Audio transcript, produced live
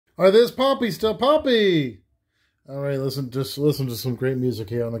All right, there's Poppy, still Poppy. All right, just listen to some great music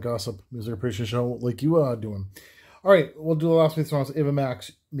here on the Gossip Music Appreciation Show, like you are doing. All right, we'll do the last few songs. Ava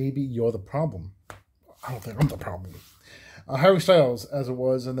Max, Maybe You're the Problem. I don't think I'm the problem. Harry Styles, As It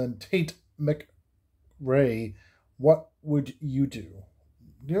Was, and then Tate McRae, What Would You Do?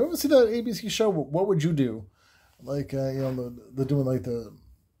 Do you ever see that ABC show? What Would You Do? Like, they're doing like the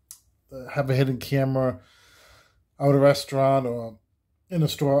have a hidden camera out at a restaurant or in a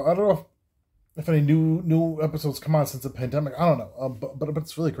store. I don't know if any new episodes come on since the pandemic. I don't know, but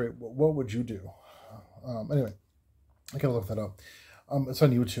it's really great. What would you do? Anyway, I gotta look that up. It's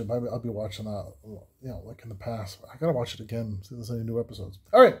on YouTube. I'll be watching that, like in the past. I gotta watch it again, see if there's any new episodes.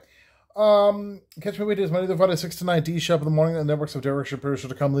 All right. Catch me weekdays Monday through Friday, 6 to 9, D Shop in the morning, the networks of Derek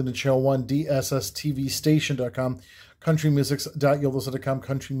Shapiro.com, leading Channel 1, DSSTVstation.com, countrymusics.yolisa.com,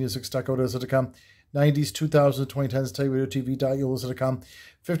 countrymusics.godesa.com, 90s, 2000s, 2010s, TeleRadio.tv.yolisa.com,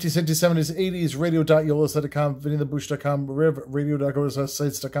 50s, 60s, 70s, 80s, radio.yolisa.com, VinnyTheBoosh.com,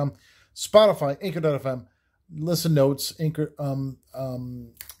 RivRadio.godesasites.com, Spotify, Anchor.fm, Listen Notes, Anchor,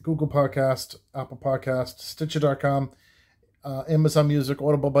 Google Podcast, Apple Podcast, Stitcher.com, Amazon Music,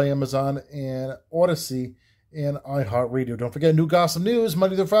 Audible by Amazon, and Odyssey, and iHeartRadio. Don't forget new gossip news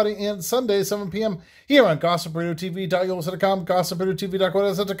Monday through Friday and Sunday, 7 p.m. here on GossipRadioTV.yolisa.com,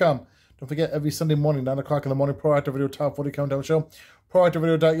 GossipRadioTV.godesa.com. Don't forget every Sunday morning, 9 o'clock in the morning, Proactive Radio Top 40 Countdown Show,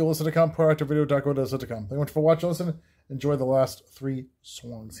 ProactiveRadio.yolisa.com, ProactiveRadio.godesa.com. Thank you much for watching, listening. Enjoy the last 3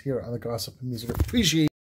 songs here on the Gossip Music Appreciation.